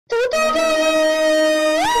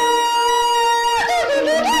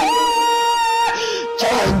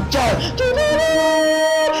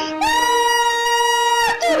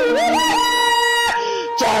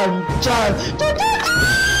How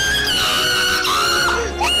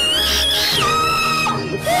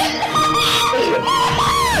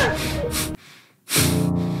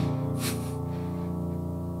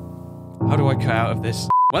do I cut out of this?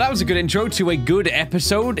 Well, that was a good intro to a good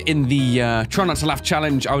episode in the Try Not to Laugh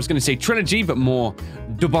challenge. I was going to say trilogy, but more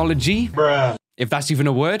dubology. Bruh. If that's even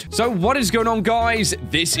a word. So what is going on, guys?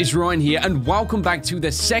 This is Ryan here, and welcome back to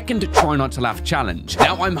the second Try Not to Laugh challenge.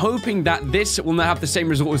 Now, I'm hoping that this will not have the same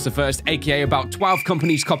result as the first, aka about 12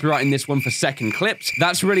 companies copyrighting this one for second clips.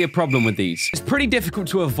 That's really a problem with these. It's pretty difficult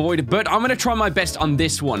to avoid, but I'm gonna try my best on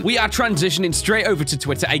this one. We are transitioning straight over to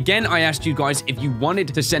Twitter. Again, I asked you guys if you wanted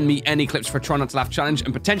to send me any clips for Try Not to Laugh challenge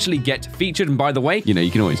and potentially get featured. And by the way, you know, you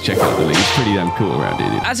can always check out the link. It's pretty damn cool around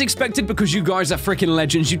here. As expected, because you guys are freaking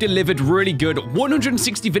legends, you delivered really good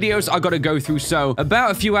 160 videos I gotta go through, so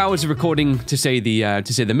about a few hours of recording to say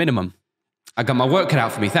the minimum. I got my work cut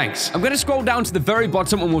out for me, thanks. I'm gonna scroll down to the very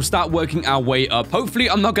bottom and we'll start working our way up. Hopefully,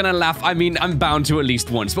 I'm not gonna laugh. I mean, I'm bound to at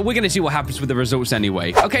least once, but we're gonna see what happens with the results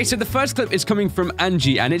anyway. Okay, so the first clip is coming from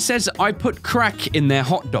Angie, and it says, I put crack in their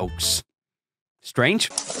hot dogs. Strange.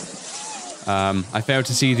 I failed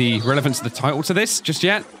to see the relevance of the title to this just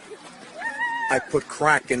yet. I put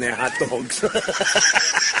crack in their hot dogs.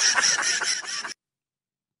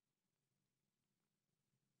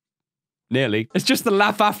 Nearly. It's just the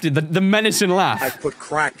laugh after, the menacing laugh. I put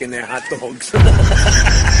crack in their hot dogs.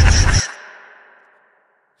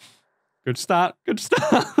 Good start. Good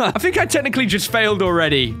start. I think I technically just failed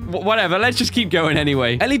already. Whatever, let's just keep going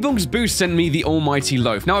anyway. Elliebunk's Boost sent me the almighty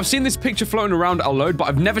loaf. Now, I've seen this picture floating around a load, but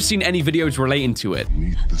I've never seen any videos relating to it.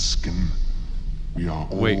 Beneath the skin, we are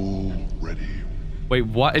all ready. Wait,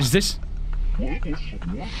 what is this?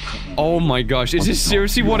 Oh my gosh, is this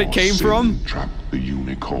seriously what it came from? Trap the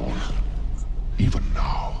unicorn. Even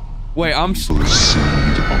now. Wait, I'm seed of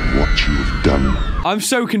what you have done. I'm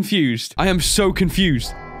so confused. I am so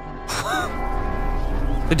confused.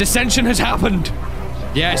 The dissension has happened.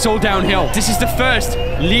 Yeah, it's all downhill. This is the first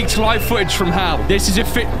leaked live footage from Hal. This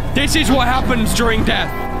is what happens during death.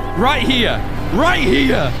 Right here. Right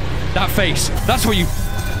here. That face. That's what you...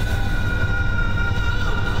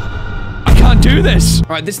 do this. All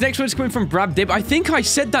right, this next one's coming from Brad Dib. I think I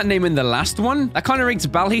said that name in the last one. That kind of rings a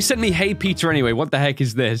bell. He sent me Hey Peter anyway. What the heck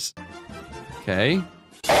is this? Okay.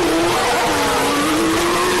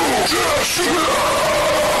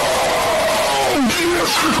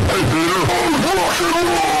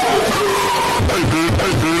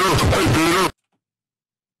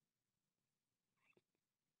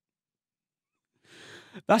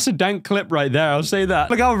 That's a dank clip right there. I'll say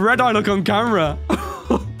that. Look how red I look on camera.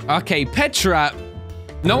 Okay, Petra.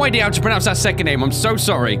 No idea how to pronounce that second name. I'm so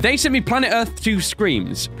sorry. They sent me Planet Earth 2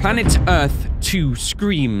 Screams. Planet Earth 2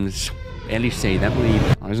 Screams. Barely say that,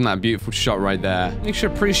 believe. Oh, isn't that a beautiful shot right there? You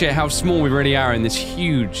should appreciate how small we really are in this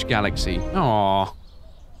huge galaxy. Aww.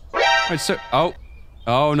 It's so... Oh.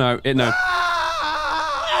 Oh, no. No.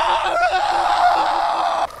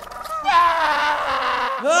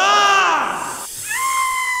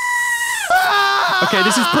 Okay,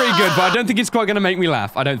 this is pretty good, but I don't think it's quite gonna make me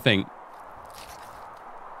laugh. I don't think.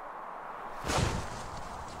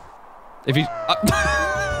 If you...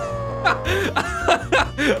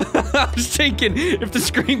 I was thinking, if the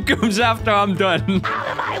screen comes after, I'm done. Out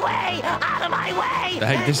of my way! Out of my way! The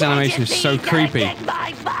heck, this animation is so creepy.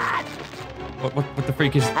 What the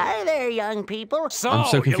freak is... Hi there, young people. I'm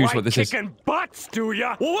so confused what this is. Butts, do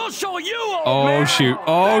ya? Well, we'll show you, oh, man. Shoot.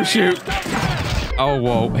 Oh, shoot. Oh,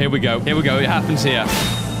 whoa. Here we go. Here we go. It happens here.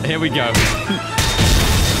 Here we go.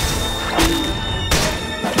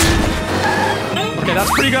 Okay,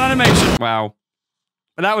 that's pretty good animation. Wow.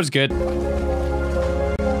 That was good. Alright.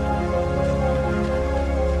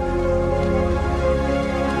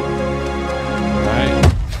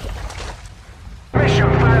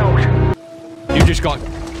 Mission failed.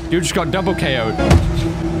 You just got double KO'd.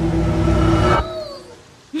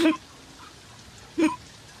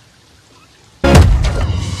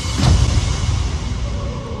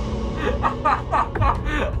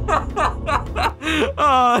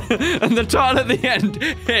 Oh, and the title at the end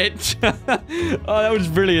hit. Oh, that was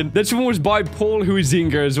brilliant. This one was by Paul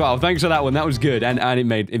Huizinga as well. Thanks for that one. That was good, and it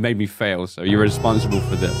made me fail. So you're responsible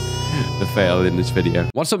for the fail in this video.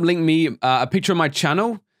 What's up? Link me a picture of my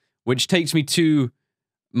channel, which takes me to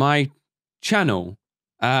my channel.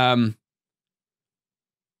 Not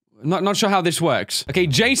sure how this works. Okay,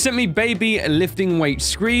 Jay sent me baby lifting weight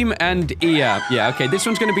scream and ear. Yeah, okay, this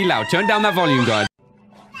one's gonna be loud. Turn down that volume, guys.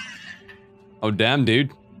 Oh, damn,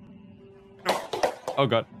 dude. Oh,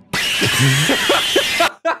 God.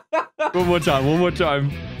 One more time, one more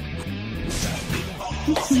time.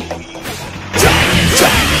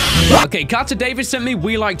 Okay, Carter Davis sent me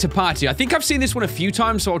We Like to Party. I think I've seen this one a few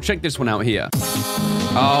times, so I'll check this one out here.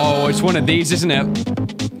 Oh, it's one of these, isn't it?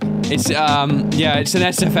 It's, yeah, it's an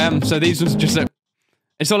SFM, so these ones just,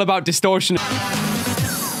 it's all about distortion.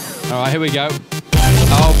 All right, here we go.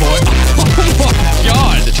 Oh, boy. Oh, my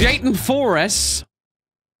God. Jayton Forrest.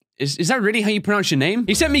 Is that really how you pronounce your name?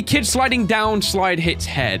 He sent me kid sliding down, slide hits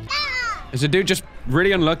head. Is the dude just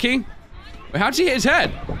really unlucky? Wait, how'd he hit his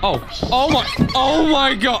head? Oh my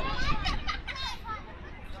God.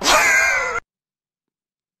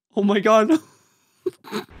 Oh my God.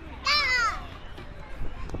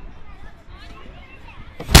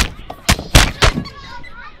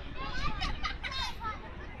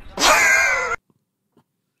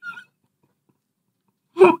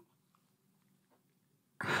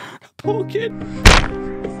 Poor kid.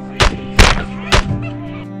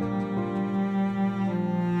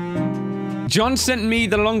 John sent me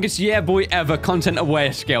the longest yeah boy ever content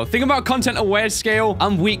aware scale. Think about content aware scale.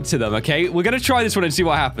 I'm weak to them, okay? We're gonna try this one and see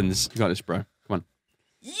what happens. You got this, bro. Come on.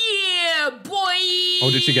 Yeah, boy!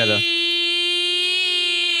 Hold it together.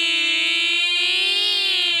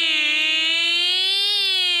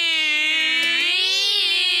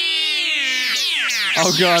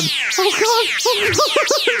 Oh God. Oh God. Oh God.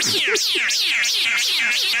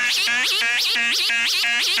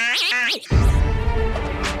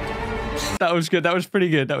 That was good. That was pretty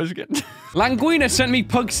good. That was good. Languina sent me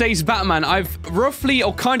Pug Says Batman. I've roughly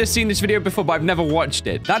or kind of seen this video before, but I've never watched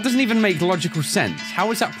it. That doesn't even make logical sense. How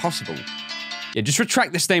is that possible? Yeah, just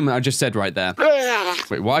retract the statement I just said right there.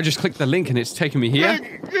 Wait, what? I just clicked the link and it's taking me here?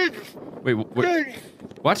 Wait.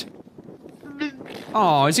 What?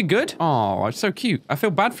 Oh, is it good? Oh, it's so cute. I feel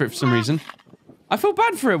bad for it for some reason. I feel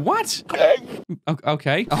bad for it. What?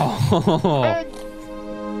 Okay. Oh.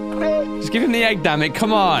 Just give him the egg, damn it.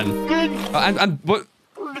 Come on. What?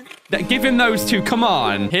 Give him those two. Come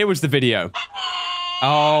on. Here was the video.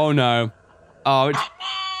 Oh, no. Oh,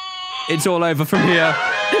 it's all over from here.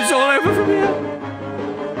 It's all over from here.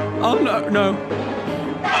 Oh, no, no.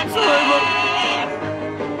 It's all over.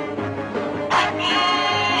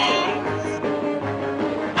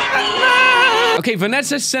 Okay,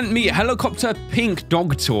 Vanessa sent me a helicopter pink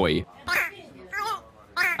dog toy.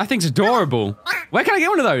 I think it's adorable. Where can I get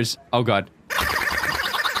one of those? Oh, God.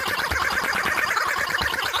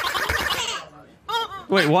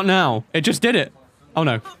 Wait, what now? It just did it. Oh,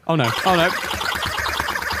 no. Oh, no. Oh, no.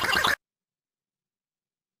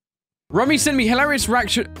 Romy sent me hilarious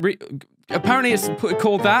reaction. Apparently, it's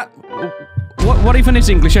called that. What even is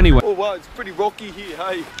English anyway? Oh, wow, it's pretty rocky here,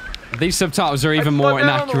 hey. These subtitles are even more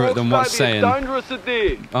inaccurate than what's saying.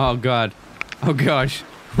 Oh, God. Oh, gosh.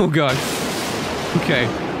 Oh, gosh. Okay.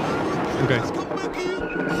 Okay.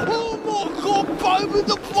 Oh my God, baby,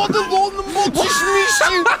 the blood on the mod just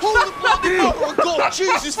missed you. Oh my God,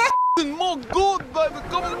 Jesus f***ing my God, baby,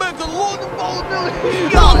 come back along the ball.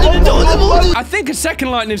 I think a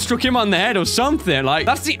second lightning struck him on the head or something. Like,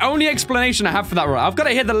 that's the only explanation I have for that, right? I've got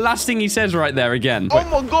to hear the last thing he says right there again. Oh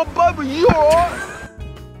my God, baby, you alright?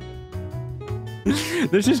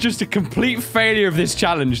 This is just a complete failure of this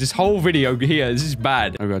challenge. This whole video here. This is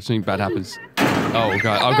bad. Oh, God, something bad happens. Oh,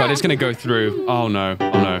 God. Oh, God, it's gonna go through. Oh, no.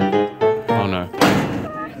 Oh, no. Oh, no.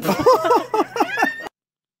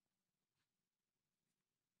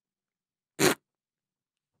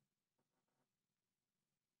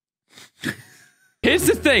 Here's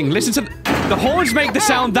the thing. Listen to the horns make the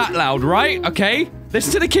sound that loud, right? Okay?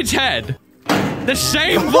 Listen to the kid's head. The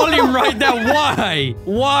same volume right there. Why?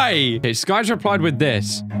 Why? Okay, Sky's replied with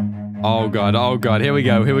this. Oh, God. Oh, God. Here we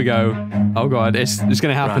go. Here we go. Oh, God. It's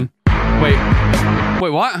gonna happen. Wait. Wait,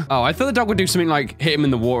 what? Oh, I thought the dog would do something like hit him in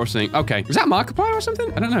the water or something. Okay. Is that Markiplier or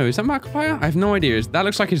something? I don't know. Is that Markiplier? I have no idea. That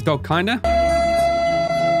looks like his dog, kinda.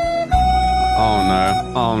 Oh,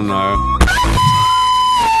 no. Oh, no.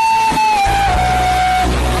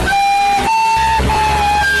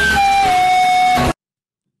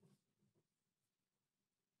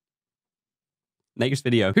 Next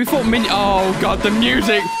video. Who thought Minion? Oh, God, the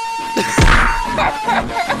music.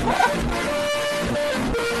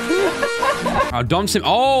 Oh, Dom Sim.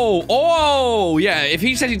 Oh, yeah. If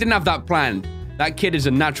he says he didn't have that planned, that kid is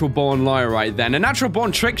a natural born liar right then. A natural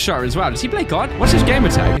born trick shot as well. Does he play God? What's his gamer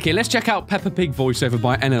tag? Okay, let's check out Peppa Pig voiceover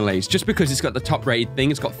by NLAs. Just because it's got the top rated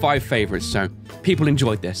thing, it's got 5 favorites, so people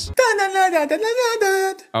enjoyed this.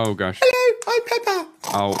 Oh, gosh. Hello, I'm Peppa.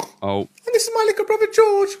 Oh. And this is my little brother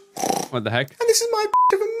George. What the heck? And this is my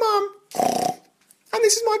of a mum. And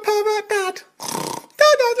this is my pervert dad.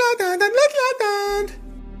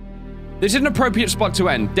 This is an appropriate spot to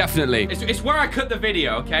end, definitely. It's where I cut the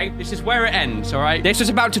video, okay? This is where it ends, all right? This is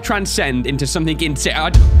about to transcend into something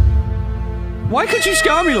insane. Why could you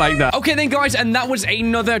scar me like that? Okay then, guys, and that was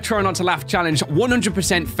another Try Not to Laugh challenge.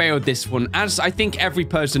 100% failed this one, as I think every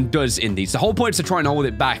person does in these. The whole point is to try and hold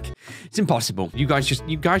it back. It's impossible. You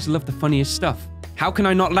guys love the funniest stuff. How can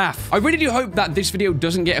I not laugh? I really do hope that this video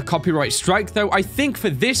doesn't get a copyright strike, though. I think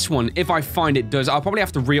for this one, if I find it does, I'll probably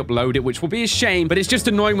have to re-upload it, which will be a shame, but it's just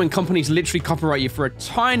annoying when companies literally copyright you for a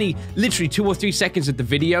tiny, literally 2 or 3 seconds of the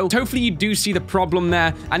video. Hopefully you do see the problem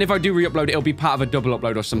there, and if I do re-upload it, it'll be part of a double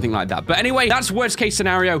upload or something like that. But anyway, that's worst case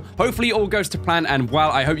scenario. Hopefully it all goes to plan, and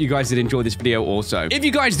well, I hope you guys did enjoy this video also. If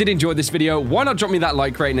you guys did enjoy this video, why not drop me that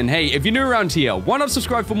like rating? And hey, if you're new around here, why not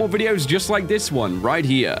subscribe for more videos just like this one right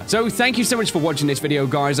here? So thank you so much for watching this video,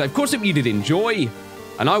 guys. I of course hope you did enjoy,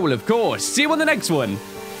 and I will of course see you on the next one.